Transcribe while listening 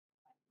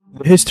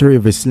The history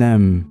of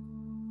Islam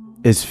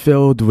is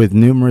filled with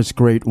numerous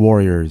great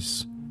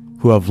warriors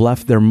who have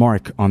left their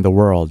mark on the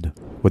world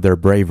with their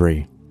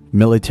bravery,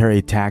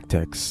 military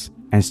tactics,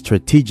 and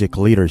strategic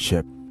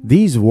leadership.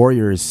 These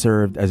warriors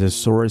served as a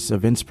source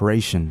of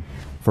inspiration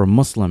for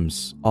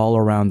Muslims all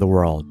around the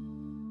world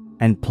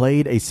and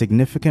played a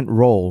significant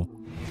role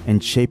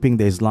in shaping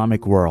the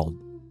Islamic world.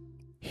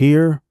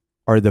 Here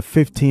are the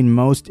 15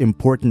 most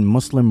important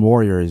Muslim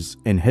warriors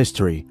in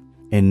history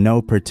in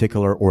no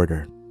particular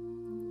order.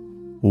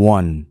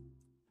 1.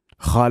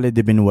 Khalid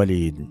ibn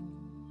Walid.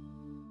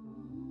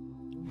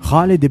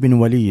 Khalid ibn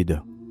Walid,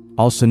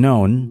 also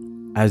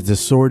known as the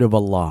Sword of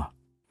Allah,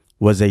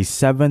 was a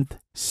 7th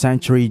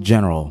century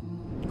general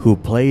who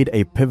played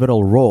a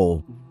pivotal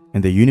role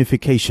in the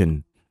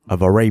unification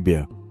of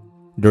Arabia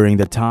during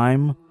the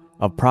time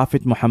of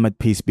Prophet Muhammad,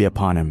 peace be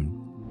upon him.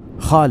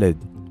 Khalid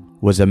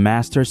was a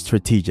master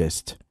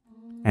strategist,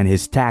 and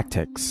his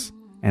tactics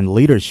and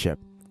leadership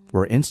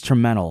were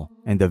instrumental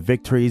in the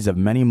victories of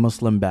many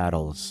Muslim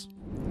battles,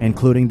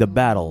 including the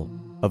Battle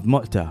of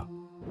Mu'tah,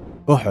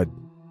 Uhud,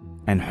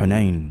 and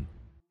Hunayn.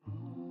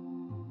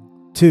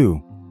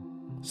 2.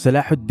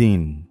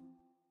 Salahuddin.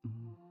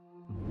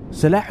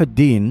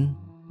 Salahuddin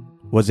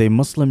was a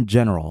Muslim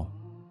general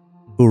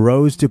who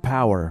rose to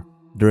power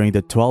during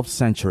the 12th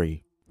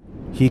century.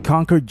 He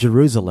conquered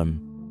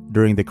Jerusalem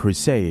during the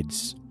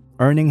Crusades,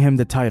 earning him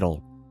the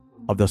title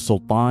of the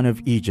Sultan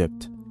of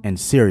Egypt and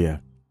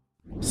Syria.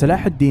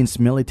 Salahuddin's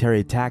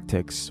military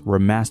tactics were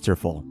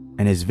masterful,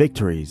 and his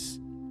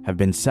victories have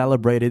been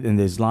celebrated in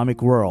the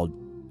Islamic world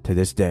to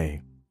this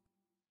day.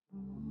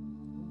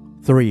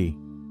 3.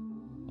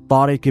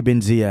 Tariq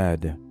ibn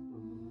Ziyad.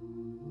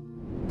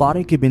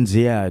 Tariq ibn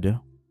Ziyad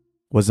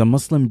was a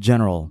Muslim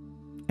general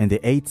in the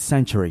 8th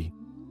century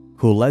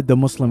who led the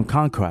Muslim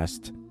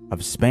conquest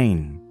of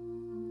Spain.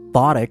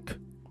 Tariq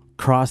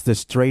crossed the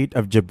Strait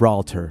of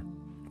Gibraltar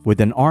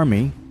with an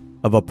army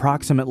of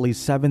approximately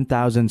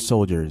 7,000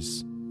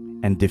 soldiers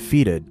and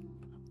defeated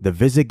the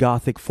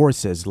Visigothic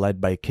forces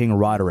led by King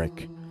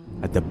Roderick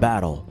at the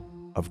Battle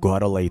of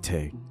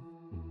Guadalete.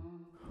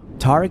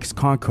 Tariq's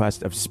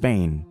conquest of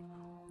Spain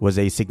was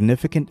a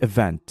significant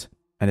event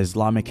in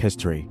Islamic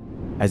history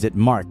as it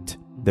marked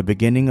the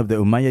beginning of the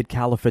Umayyad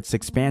Caliphate's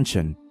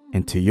expansion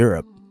into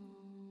Europe.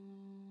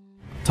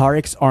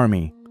 Tariq's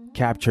army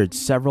captured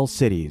several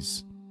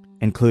cities,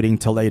 including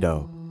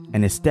Toledo,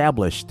 and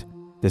established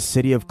the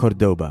city of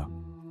Cordoba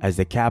as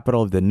the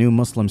capital of the new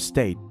Muslim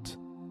state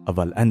of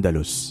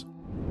Al-Andalus.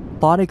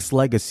 Tariq's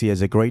legacy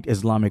as a great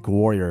Islamic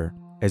warrior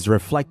is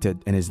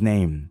reflected in his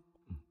name,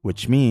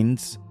 which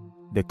means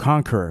the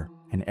conqueror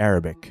in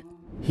Arabic.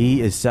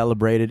 He is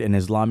celebrated in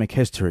Islamic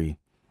history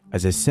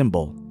as a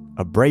symbol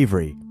of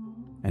bravery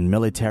and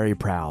military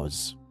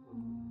prowess.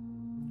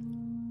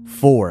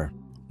 4.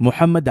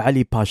 Muhammad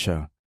Ali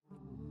Pasha.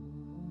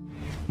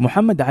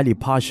 Muhammad Ali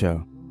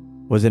Pasha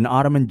was an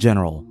Ottoman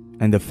general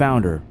and the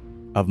founder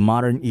of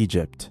modern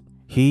Egypt.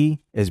 He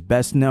is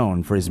best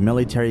known for his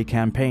military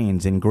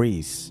campaigns in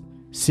Greece,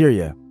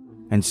 Syria,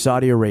 and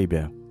Saudi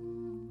Arabia,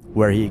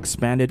 where he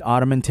expanded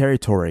Ottoman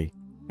territory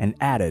and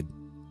added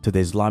to the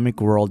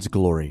Islamic world's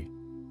glory.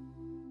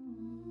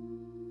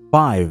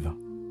 5.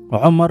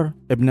 Umar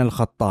ibn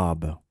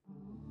al-Khattab.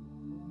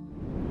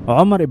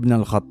 Umar ibn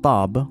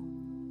al-Khattab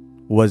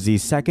was the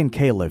second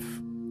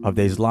caliph of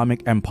the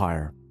Islamic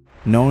Empire,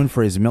 known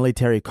for his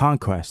military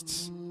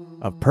conquests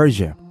of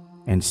Persia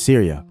and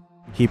Syria.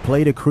 He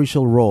played a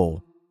crucial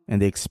role in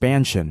the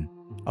expansion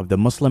of the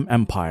Muslim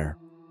Empire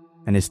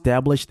and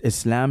established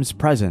Islam's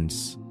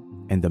presence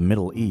in the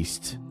Middle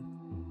East.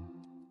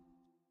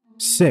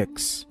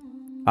 6.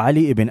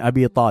 Ali ibn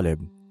Abi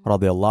Talib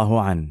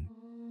radiyallahu an.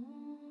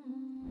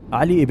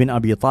 Ali ibn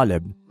Abi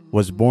Talib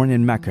was born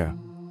in Mecca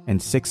in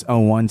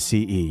 601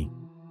 CE.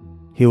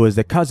 He was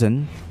the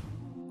cousin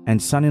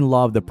and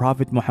son-in-law of the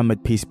Prophet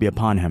Muhammad, peace be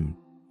upon him,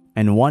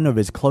 and one of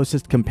his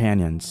closest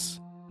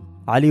companions.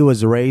 Ali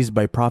was raised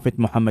by Prophet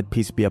Muhammad,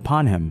 peace be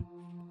upon him,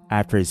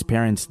 after his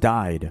parents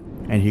died,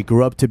 and he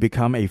grew up to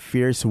become a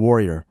fierce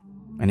warrior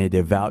and a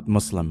devout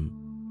Muslim.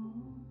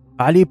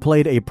 Ali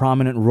played a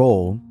prominent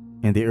role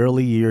in the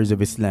early years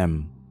of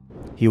Islam.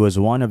 He was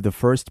one of the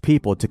first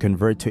people to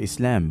convert to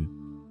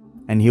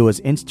Islam, and he was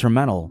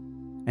instrumental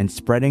in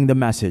spreading the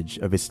message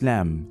of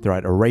Islam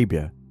throughout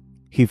Arabia.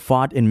 He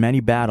fought in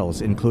many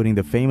battles, including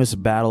the famous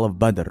Battle of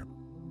Badr,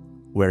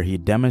 where he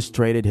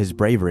demonstrated his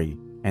bravery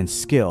and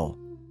skill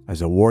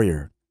as a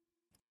warrior.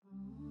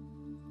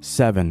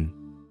 7.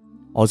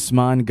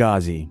 Osman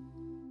Ghazi.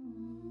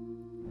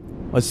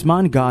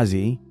 Osman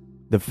Ghazi,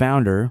 the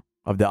founder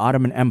of the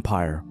Ottoman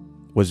Empire,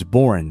 was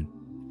born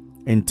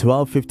in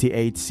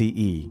 1258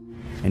 CE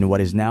in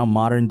what is now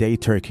modern-day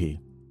Turkey.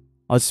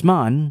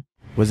 Osman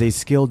was a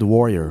skilled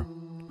warrior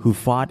who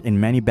fought in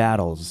many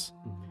battles,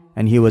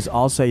 and he was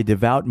also a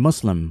devout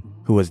Muslim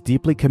who was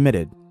deeply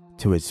committed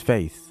to his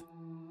faith.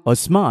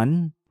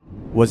 Osman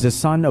was the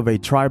son of a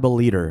tribal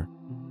leader,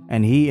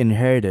 and he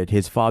inherited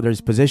his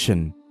father's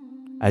position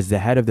as the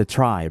head of the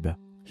tribe.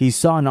 He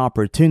saw an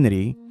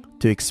opportunity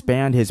to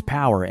expand his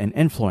power and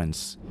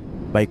influence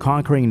by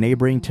conquering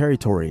neighboring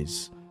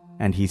territories,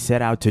 and he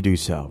set out to do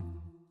so.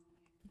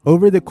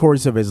 Over the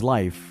course of his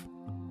life,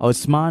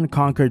 Osman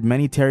conquered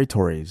many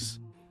territories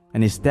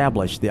and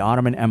established the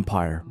Ottoman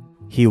Empire.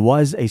 He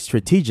was a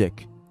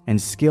strategic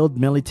and skilled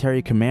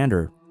military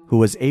commander who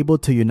was able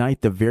to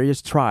unite the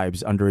various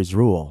tribes under his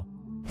rule.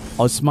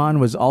 Osman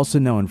was also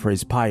known for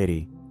his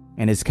piety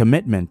and his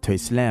commitment to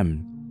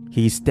Islam.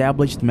 He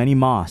established many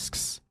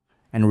mosques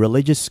and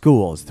religious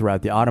schools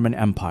throughout the Ottoman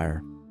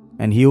Empire,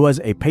 and he was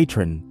a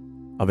patron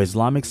of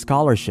Islamic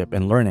scholarship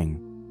and learning.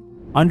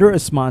 Under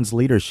Osman's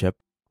leadership,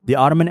 the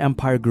Ottoman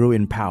Empire grew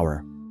in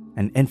power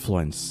and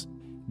influence,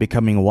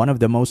 becoming one of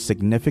the most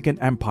significant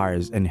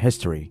empires in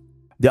history.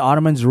 The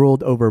Ottomans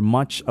ruled over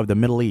much of the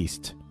Middle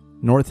East,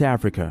 North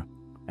Africa,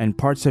 and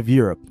parts of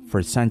Europe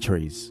for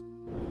centuries,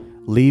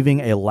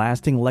 leaving a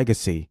lasting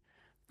legacy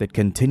that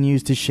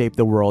continues to shape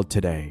the world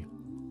today.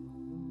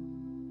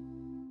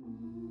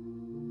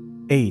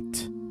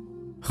 8.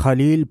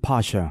 Khalil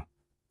Pasha.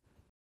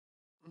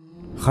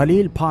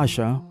 Khalil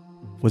Pasha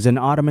was an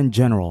Ottoman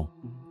general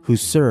who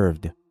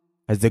served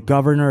as the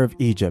governor of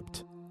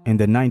Egypt in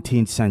the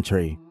 19th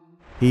century.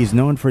 He is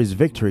known for his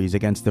victories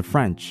against the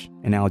French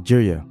in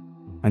Algeria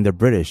and the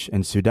British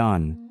in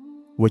Sudan,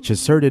 which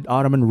asserted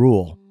Ottoman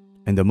rule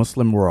in the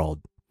Muslim world.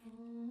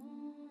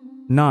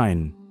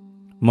 9.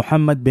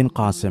 Muhammad bin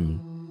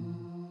Qasim.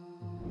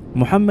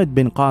 Muhammad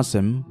bin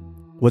Qasim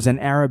was an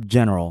Arab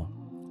general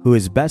who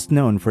is best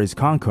known for his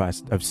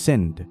conquest of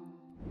Sindh,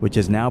 which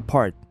is now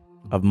part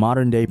of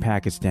modern-day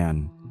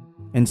Pakistan.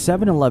 In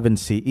 711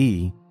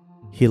 CE,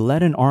 he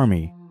led an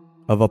army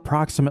of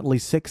approximately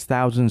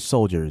 6,000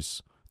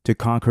 soldiers to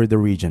conquer the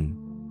region.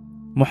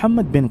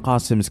 Muhammad bin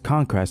Qasim's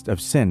conquest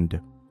of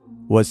Sindh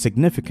was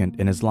significant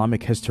in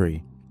Islamic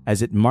history,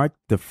 as it marked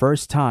the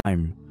first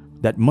time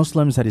that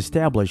Muslims had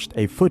established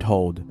a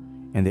foothold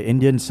in the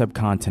Indian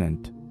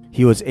subcontinent.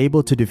 He was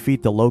able to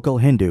defeat the local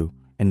Hindu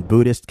and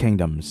Buddhist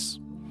kingdoms,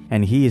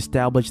 and he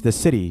established the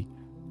city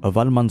of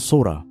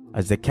Al-Mansura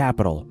as the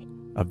capital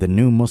of the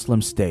new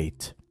Muslim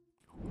state.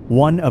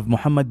 One of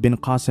Muhammad bin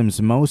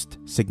Qasim's most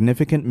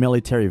significant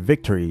military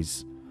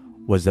victories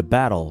was the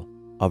Battle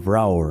of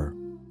Raur,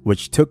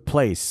 which took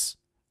place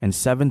in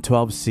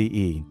 712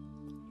 CE.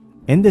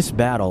 In this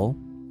battle,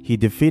 he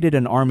defeated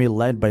an army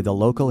led by the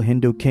local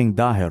Hindu king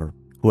Dahir,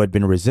 who had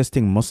been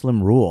resisting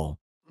Muslim rule.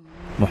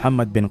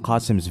 Muhammad bin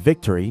Qasim's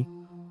victory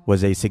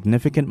was a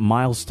significant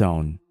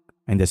milestone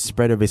in the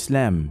spread of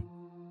Islam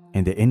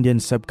in the Indian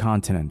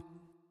subcontinent.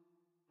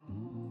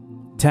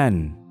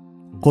 10.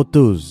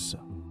 Qutuz.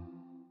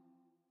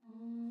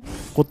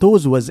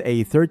 Qutuz was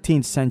a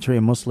 13th century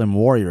Muslim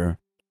warrior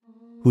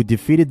who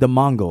defeated the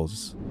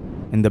Mongols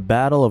in the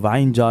Battle of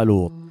Ain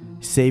Jalut,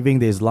 saving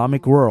the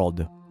Islamic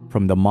world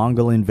from the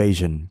Mongol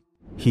invasion.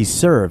 He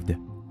served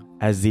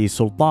as the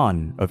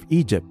Sultan of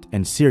Egypt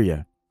and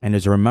Syria and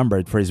is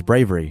remembered for his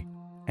bravery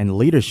and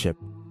leadership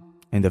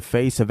in the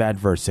face of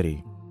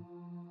adversity.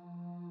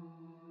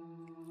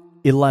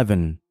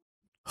 11.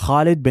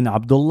 Khalid bin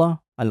Abdullah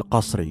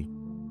al-Qasri.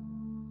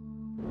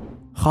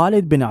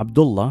 Khalid bin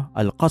Abdullah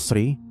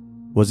al-Qasri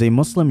was a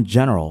Muslim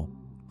general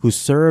who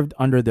served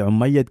under the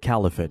Umayyad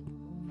Caliphate.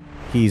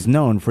 He is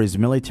known for his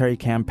military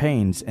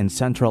campaigns in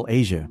Central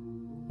Asia,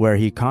 where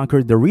he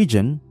conquered the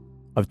region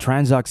of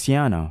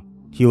Transoxiana.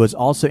 He was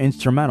also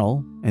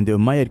instrumental in the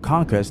Umayyad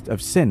conquest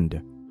of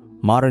Sindh,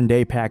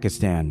 modern-day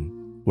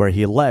Pakistan, where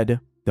he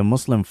led the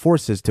Muslim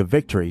forces to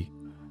victory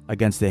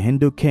against the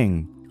Hindu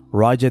king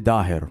Raja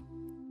Dahir.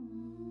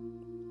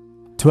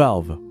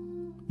 12.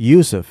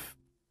 Yusuf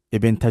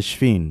ibn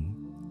Tashfin.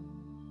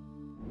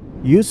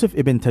 Yusuf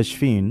ibn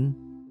Tashfin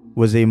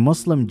was a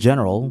Muslim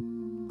general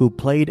who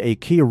played a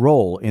key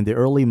role in the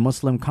early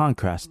Muslim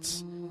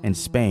conquests in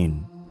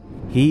Spain.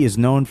 He is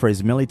known for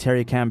his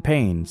military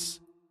campaigns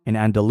in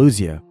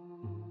Andalusia,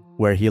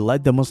 where he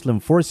led the Muslim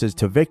forces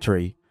to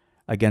victory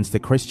against the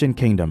Christian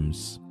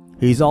kingdoms.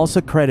 He is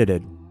also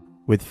credited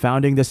with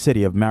founding the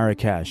city of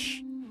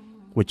Marrakesh,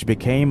 which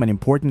became an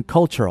important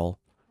cultural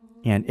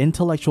and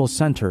intellectual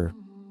center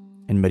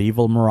in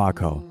medieval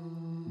Morocco.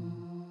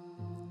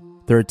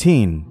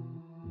 13.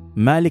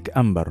 Malik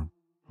Ambar.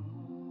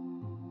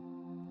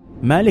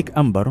 Malik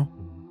Ambar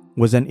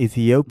was an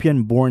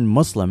Ethiopian-born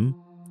Muslim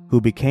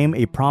who became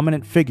a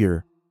prominent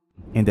figure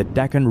in the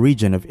Deccan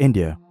region of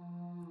India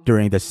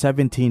during the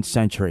 17th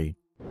century.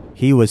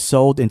 He was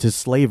sold into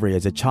slavery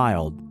as a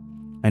child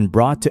and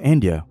brought to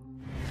India,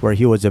 where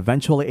he was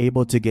eventually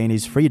able to gain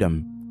his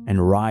freedom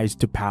and rise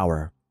to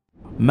power.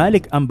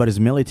 Malik Ambar's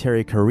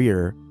military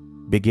career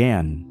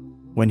began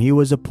when he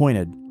was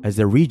appointed as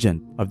the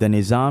regent of the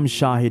Nizam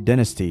Shahi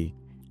dynasty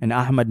in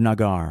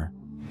Ahmednagar.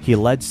 He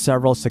led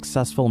several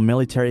successful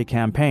military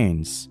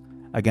campaigns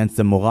against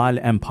the Mughal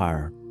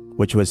Empire,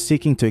 which was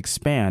seeking to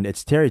expand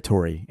its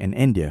territory in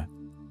India.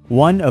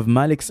 One of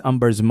Malik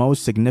Ambar's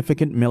most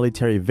significant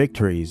military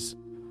victories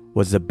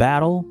was the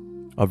Battle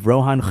of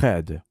Rohan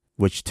Khed,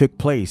 which took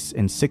place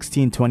in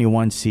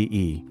 1621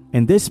 CE.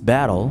 In this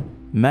battle,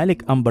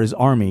 Malik Ambar's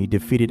army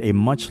defeated a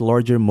much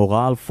larger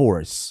Mughal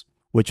force,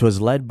 which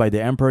was led by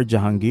the Emperor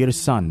Jahangir's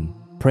son,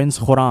 Prince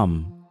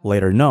Khurram,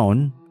 later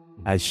known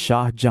as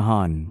Shah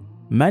Jahan.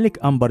 Malik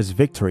Ambar's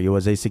victory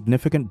was a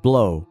significant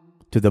blow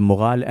to the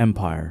Mughal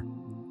Empire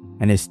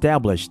and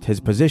established his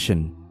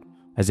position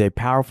as a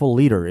powerful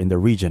leader in the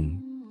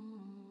region.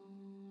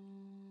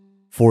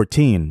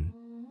 14.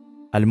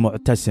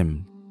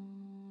 Al-Mu'tasim.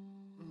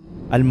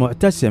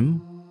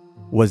 Al-Mu'tasim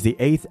was the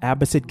 8th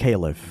Abbasid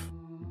Caliph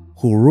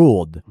who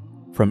ruled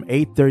from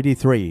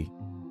 833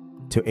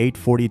 to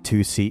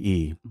 842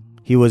 CE.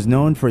 He was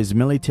known for his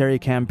military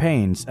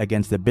campaigns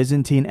against the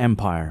Byzantine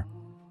Empire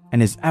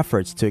and his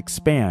efforts to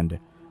expand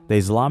the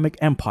Islamic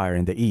Empire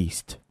in the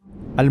East.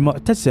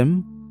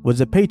 Al-Mu'tasim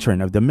was a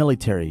patron of the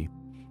military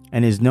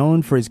and is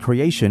known for his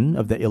creation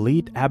of the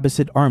elite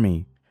Abbasid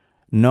army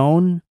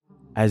known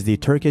as the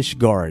Turkish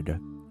Guard.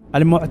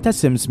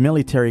 Al-Mu'tasim's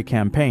military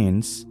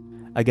campaigns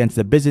against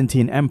the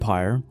Byzantine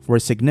Empire were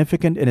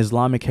significant in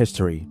Islamic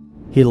history.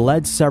 He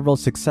led several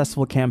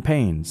successful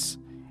campaigns,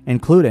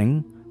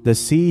 including the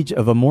Siege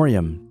of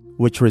Amorium,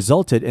 which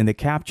resulted in the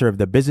capture of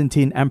the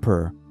Byzantine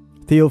Emperor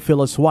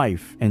Theophilus'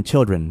 wife and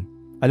children.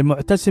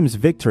 Al-Mu'tasim's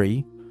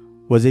victory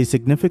was a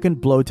significant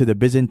blow to the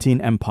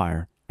Byzantine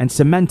Empire and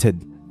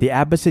cemented the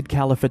Abbasid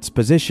Caliphate's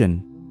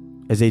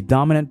position as a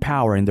dominant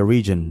power in the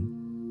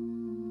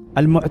region.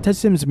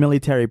 Al-Mu'tasim's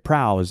military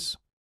prowess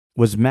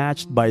was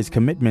matched by his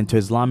commitment to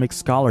Islamic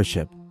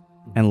scholarship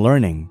and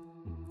learning.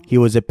 He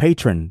was a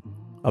patron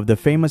of the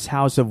famous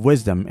House of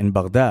Wisdom in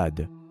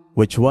Baghdad,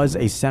 which was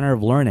a center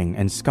of learning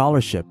and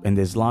scholarship in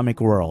the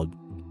Islamic world.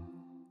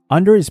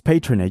 Under his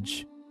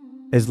patronage,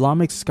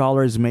 Islamic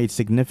scholars made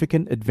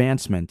significant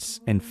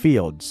advancements in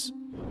fields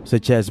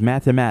such as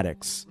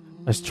mathematics,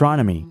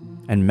 astronomy,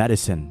 and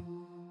medicine.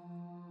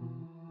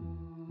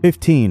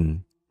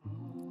 15.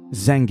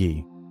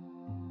 Zengi.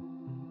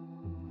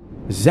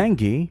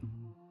 Zengi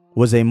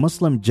was a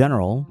Muslim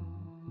general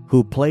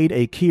who played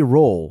a key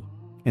role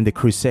in the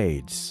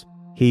Crusades.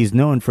 He is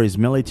known for his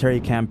military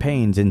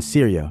campaigns in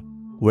Syria,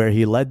 where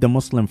he led the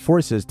Muslim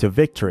forces to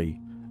victory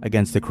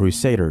against the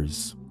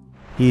Crusaders.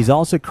 He is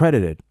also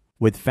credited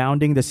with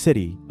founding the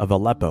city of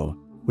Aleppo,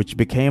 which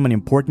became an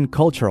important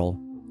cultural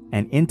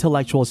and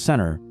intellectual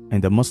center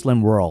in the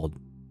Muslim world.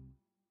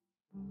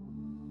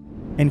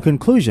 In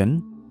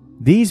conclusion,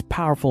 these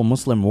powerful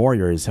Muslim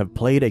warriors have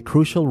played a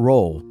crucial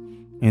role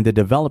in the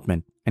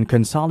development and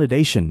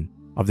consolidation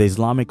of the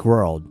Islamic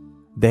world.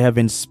 They have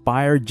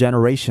inspired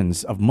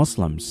generations of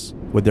Muslims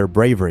with their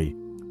bravery,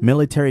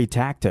 military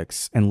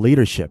tactics, and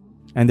leadership,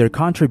 and their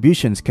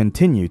contributions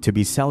continue to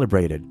be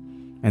celebrated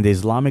in the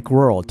Islamic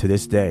world to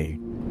this day.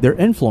 Their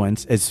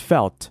influence is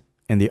felt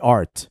in the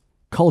art,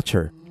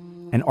 culture,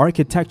 and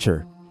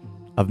architecture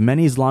of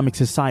many Islamic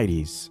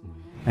societies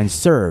and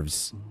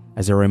serves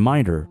as a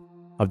reminder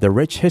of the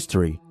rich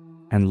history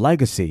and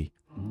legacy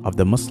of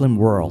the Muslim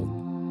world.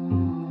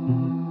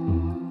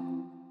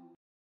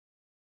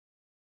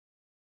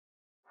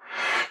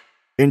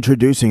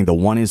 Introducing the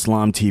One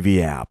Islam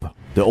TV app,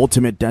 the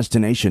ultimate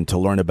destination to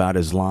learn about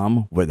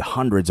Islam with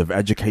hundreds of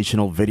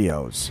educational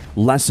videos,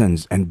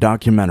 lessons, and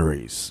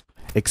documentaries.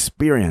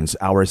 Experience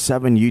our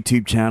 7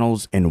 YouTube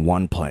channels in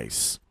one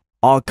place.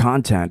 All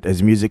content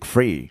is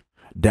music-free.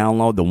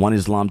 Download the One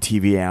Islam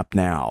TV app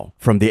now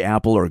from the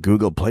Apple or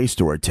Google Play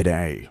Store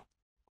today.